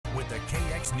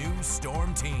KX News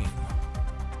Storm Team.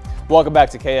 Welcome back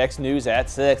to KX News at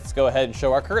 6. Let's go ahead and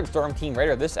show our current storm team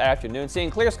radar this afternoon.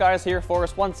 Seeing clear skies here for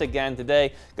us once again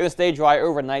today. Going to stay dry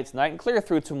overnight tonight and clear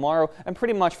through tomorrow and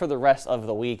pretty much for the rest of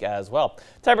the week as well.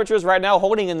 Temperatures right now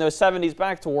holding in those 70s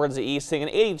back towards the east, seeing an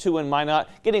 82 in Minot,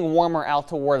 getting warmer out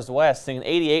towards the west, seeing an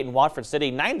 88 in Watford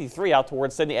City, 93 out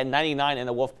towards Sydney, and 99 in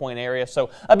the Wolf Point area.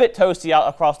 So a bit toasty out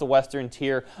across the western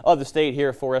tier of the state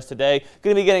here for us today.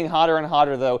 Going to be getting hotter and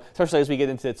hotter though, especially as we get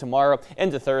into tomorrow,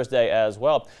 into Thursday as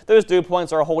well. Those dew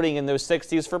points are holding in those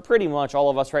 60s for pretty much all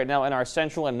of us right now in our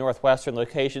central and northwestern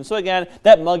locations. So again,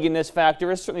 that mugginess factor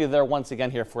is certainly there once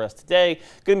again here for us today.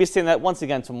 Going to be seeing that once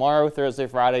again tomorrow, Thursday,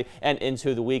 Friday, and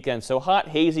into the weekend. So hot,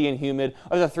 hazy, and humid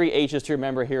are the three H's to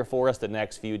remember here for us the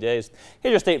next few days.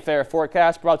 Here's your State Fair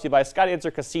forecast brought to you by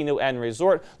Skydancer Casino and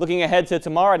Resort. Looking ahead to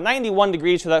tomorrow, 91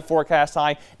 degrees for that forecast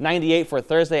high, 98 for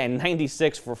Thursday, and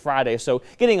 96 for Friday. So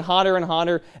getting hotter and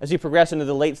hotter as we progress into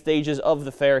the late stages of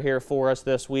the fair here for us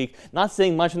this week. Not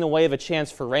seeing much in the way of a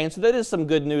chance for rain, so that is some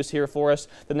good news here for us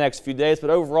the next few days. But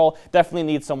overall, definitely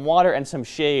need some water and some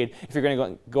shade if you're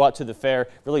going to go out to the fair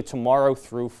really tomorrow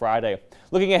through Friday.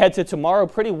 Looking ahead to tomorrow,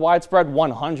 pretty widespread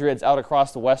 100s out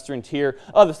across the western tier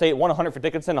of the state. 100 for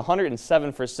Dickinson,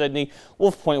 107 for Sydney.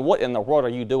 Wolf Point, what in the world are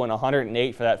you doing?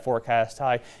 108 for that forecast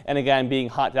high. And again, being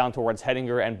hot down towards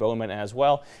Hettinger and Bowman as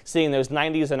well. Seeing those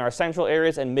 90s in our central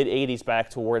areas and mid-80s back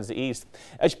towards the east.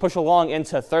 As you push along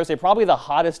into Thursday, probably the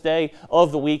hottest day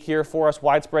of the week here for us.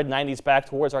 Widespread 90s back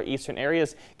towards our eastern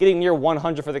areas. Getting near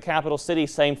 100 for the capital city,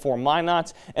 same for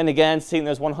Minot. And again, seeing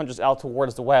those 100s out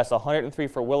towards the west. 103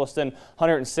 for Williston,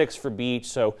 106 for Beach.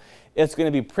 So it's going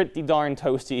to be pretty darn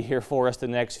toasty here for us the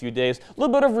next few days. A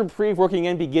little bit of reprieve working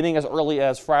in beginning as early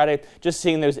as Friday. Just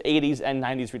seeing those 80s and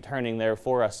 90s returning there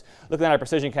for us. Looking at our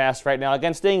precision cast right now.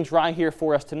 Again, staying dry here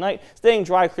for us tonight. Staying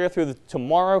dry clear through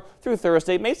tomorrow through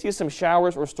Thursday. May see some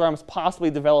showers or storms possibly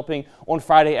developing on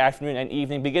Friday afternoon and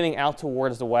evening, beginning out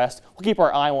towards the west. We'll keep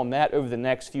our eye on that over the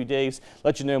next few days.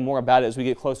 Let you know more about it as we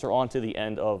get closer on to the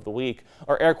end of the week.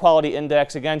 Our air quality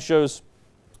index again shows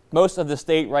most of the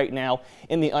state right now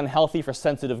in the unhealthy for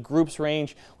sensitive groups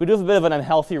range. We do have a bit of an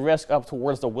unhealthy risk up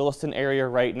towards the Williston area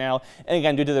right now. And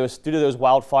again, due to those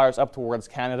wildfires up towards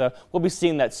Canada, we'll be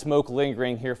seeing that smoke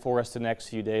lingering here for us the next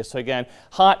few days. So again,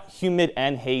 hot, humid,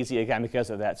 and hazy again because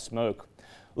of that smoke.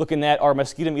 Looking at our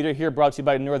mosquito meter here brought to you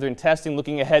by Northern Testing.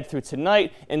 Looking ahead through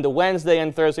tonight into Wednesday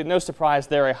and Thursday. No surprise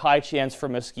there, a high chance for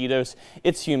mosquitoes.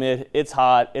 It's humid, it's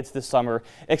hot, it's the summer.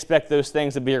 Expect those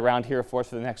things to be around here for us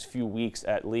for the next few weeks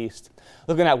at least.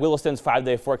 Looking at Williston's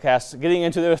 5-day forecast, getting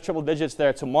into those triple digits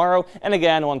there tomorrow. And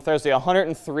again on Thursday,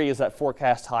 103 is that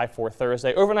forecast high for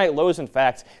Thursday. Overnight lows, in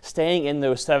fact, staying in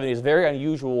those 70s. Very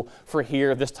unusual for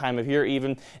here this time of year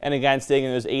even. And again, staying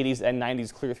in those 80s and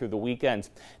 90s clear through the weekend.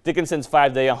 Dickinson's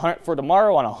 5-day 100 for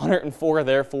tomorrow on 104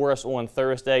 there for us on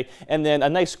Thursday. And then a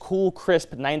nice cool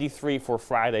crisp 93 for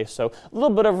Friday. So a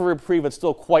little bit of a reprieve, but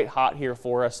still quite hot here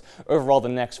for us overall the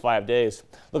next 5 days.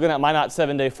 Looking at Minot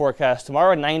 7-day forecast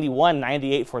tomorrow, 91,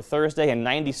 98 for Thursday, and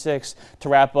 96 to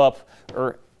wrap up,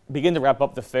 or begin to wrap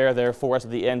up the fair there for us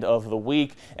at the end of the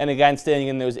week. And again, staying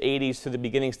in those 80s to the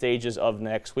beginning stages of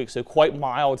next week. So quite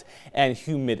mild and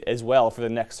humid as well for the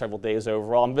next several days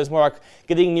overall. And Bismarck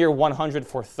getting near 100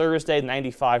 for Thursday,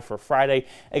 95 for Friday.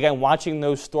 Again, watching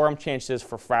those storm chances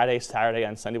for Friday, Saturday,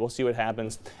 and Sunday. We'll see what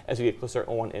happens as we get closer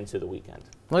on into the weekend.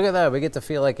 Look at that. We get to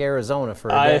feel like Arizona for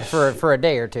a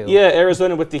day or two. Yeah,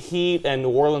 Arizona with the heat and New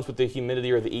Orleans with the humidity,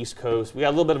 or the East Coast. We got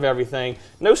a little bit of everything.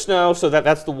 No snow, so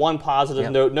that's the one positive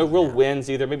note. No real winds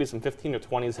either. Maybe some 15 or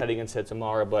 20s heading into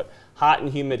tomorrow, but hot and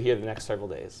humid here the next several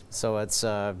days. So it's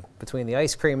between the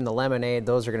ice cream and the lemonade,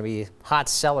 those are going to be hot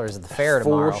sellers at the fair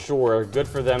tomorrow. For sure. Good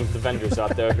for them, the vendors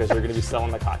out there, because they're going to be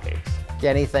selling like hotcakes.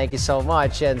 Jenny, thank you so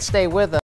much, and stay with us.